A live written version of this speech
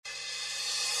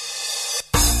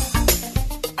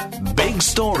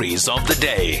stories of the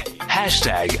day.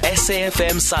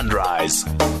 #SAFM Sunrise.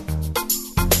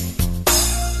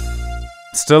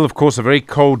 Still, of course, a very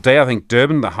cold day. I think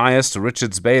Durban, the highest,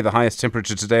 Richards Bay, the highest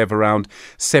temperature today of around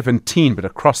 17, but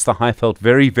across the Highveld,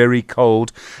 very, very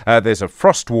cold. There's a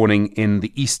frost warning in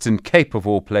the Eastern Cape, of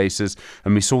all places,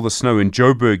 and we saw the snow in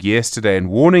Joburg yesterday, and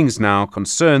warnings now,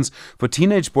 concerns for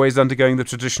teenage boys undergoing the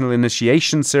traditional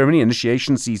initiation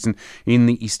season in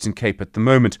the Eastern Cape at the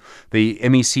moment. The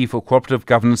MEC for Cooperative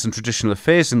Governance and Traditional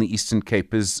Affairs in the Eastern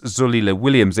Cape is Zolile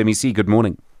Williams. MEC, good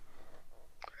morning.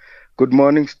 Good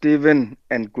morning, Stephen,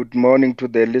 and good morning to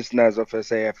the listeners of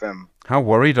SAFM. How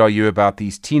worried are you about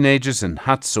these teenagers in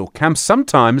huts or camps?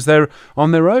 Sometimes they're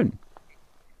on their own.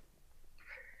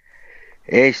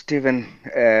 Hey, Stephen,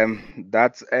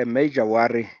 that's a major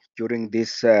worry during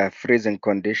these freezing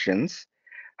conditions.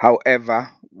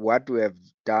 However, what we have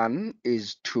done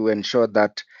is to ensure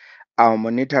that our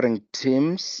monitoring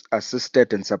teams,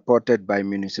 assisted and supported by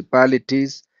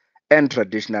municipalities and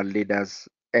traditional leaders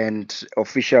and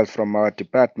officials from our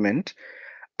department,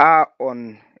 are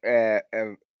on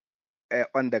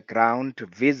the ground,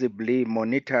 visibly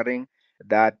monitoring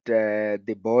that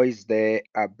the boys there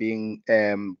are being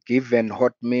given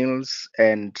hot meals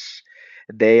and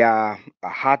their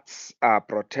huts are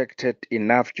protected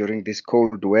enough during this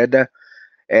cold weather.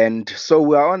 And so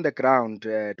we are on the ground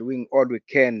doing all we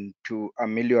can to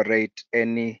ameliorate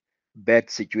any bad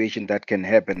situation that can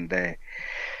happen there.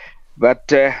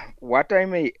 But what I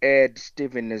may add,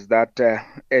 Stephen, is that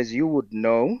as you would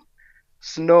know,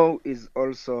 snow is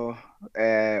also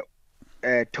a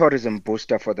tourism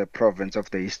booster for the province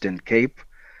of the Eastern Cape,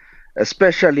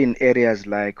 especially in areas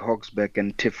like Hawksburg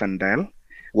and Tiffendale,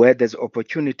 where there's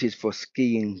opportunities for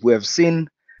skiing. We have seen,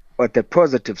 on the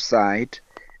positive side,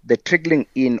 the trickling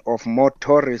in of more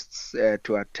tourists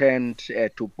to attend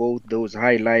to both those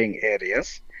high-lying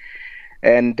areas.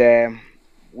 And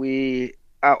we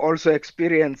are also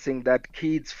experiencing that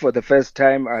kids for the first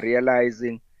time are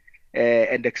realizing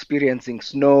and experiencing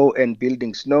snow and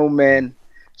building snowmen.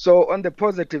 So on the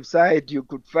positive side, you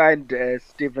could find,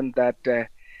 Stephen, that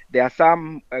there are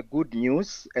some good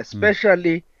news,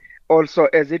 especially also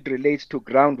as it relates to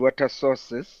groundwater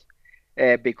sources,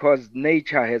 because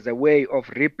nature has a way of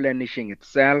replenishing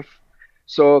itself.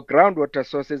 So groundwater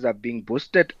sources are being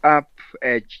boosted up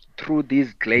through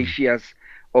these glaciers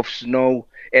of snow,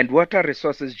 and water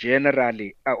resources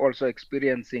generally are also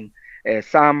experiencing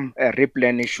some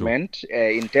replenishment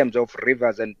in terms of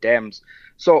rivers and dams.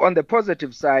 So on the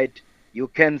positive side, you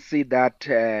can see that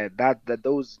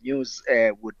those news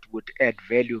would add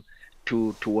value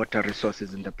to water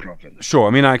resources in the province. Sure.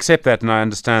 I mean, I accept that, and I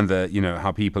understand that,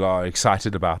 how people are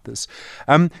excited about this.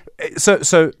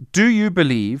 So do you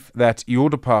believe that your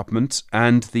department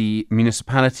and the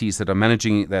municipalities that are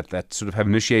managing that sort of have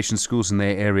initiation schools in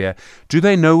their area, do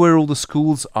they know where all the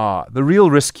schools are? The real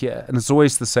risk here, and it's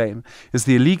always the same, is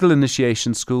the illegal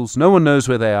initiation schools. No one knows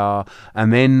where they are,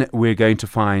 and then we're going to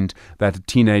find that a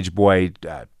teenage boy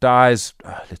dies,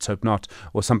 let's hope not,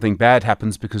 or something bad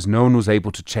happens because no one was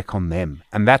able to check on them.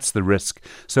 And that's the risk.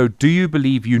 So do you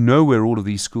believe you know where all of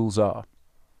these schools are?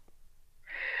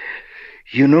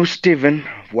 Stephen,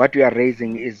 what you are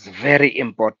raising is very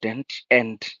important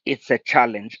and it's a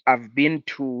challenge. I've been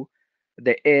to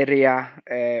the area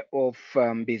of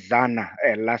Bizana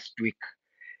last week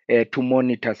to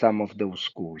monitor some of those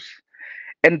schools.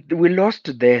 And we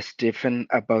lost there, Stephen,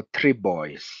 about 3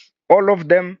 boys, all of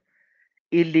them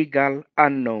illegal,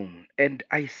 unknown. And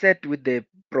I sat with the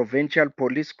provincial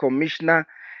police commissioner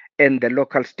and the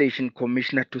local station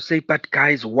commissioner to say, but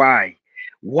guys, why?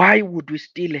 Why would we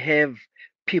still have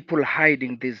people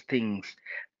hiding these things?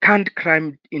 Can't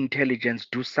crime intelligence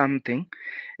do something?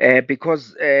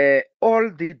 Because all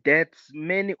the deaths,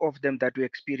 many of them that we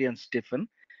experience, Stephen,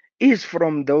 is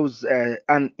from those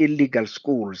illegal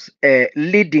schools,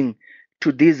 leading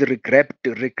to these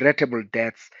regrettable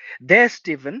deaths. There,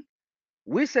 Stephen,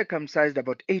 we circumcised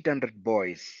about 800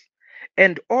 boys,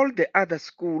 and all the other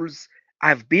schools,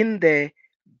 I've been there.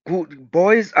 Good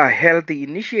boys are healthy,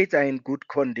 initiates are in good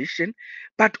condition,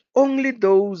 but only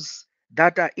those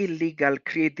that are illegal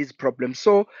create these problems.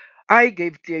 So I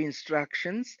gave clear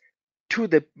instructions to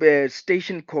the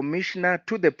station commissioner,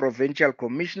 to the provincial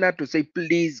commissioner to say,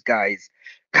 please, guys,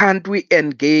 can't we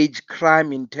engage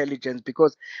crime intelligence?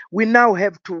 Because we now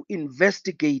have to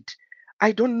investigate.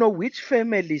 I don't know which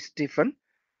family, Stephen,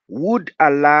 would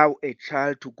allow a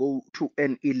child to go to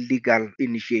an illegal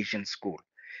initiation school,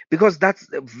 because that's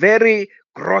very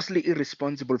grossly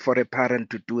irresponsible for a parent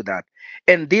to do that.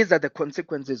 And these are the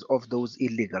consequences of those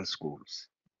illegal schools.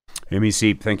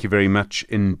 MEC, thank you very much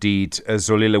indeed.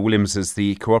 Zolile Williams is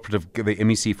the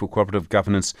MEC for Cooperative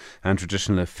Governance and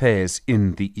Traditional Affairs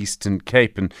in the Eastern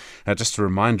Cape. And just a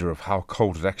reminder of how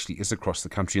cold it actually is across the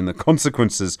country and the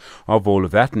consequences of all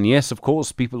of that. And yes, of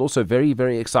course, people also very,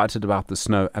 very excited about the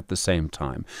snow at the same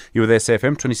time. You were there,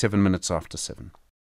 SAFM, 27 minutes after 7.